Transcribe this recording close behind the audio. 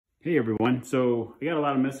Hey everyone, so I got a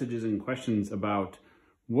lot of messages and questions about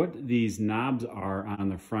what these knobs are on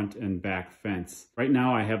the front and back fence. Right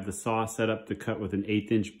now I have the saw set up to cut with an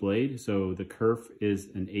 1/8 inch blade, so the kerf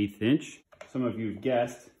is an 1/8 inch. Some of you have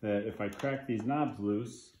guessed that if I crack these knobs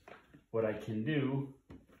loose, what I can do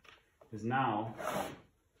is now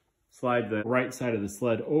slide the right side of the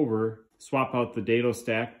sled over, swap out the dado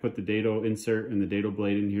stack, put the dado insert and the dado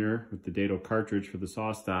blade in here with the dado cartridge for the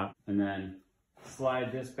saw stop, and then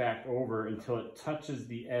slide this back over until it touches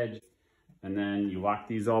the edge, and then you lock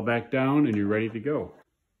these all back down and you're ready to go.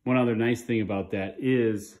 One other nice thing about that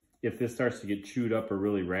is if this starts to get chewed up or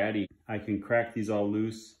really ratty, I can crack these all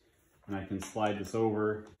loose and I can slide this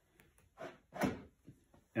over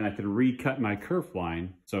and I can recut my kerf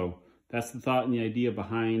line. So that's the thought and the idea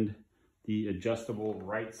behind the adjustable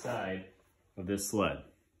right side of this sled.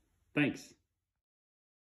 Thanks.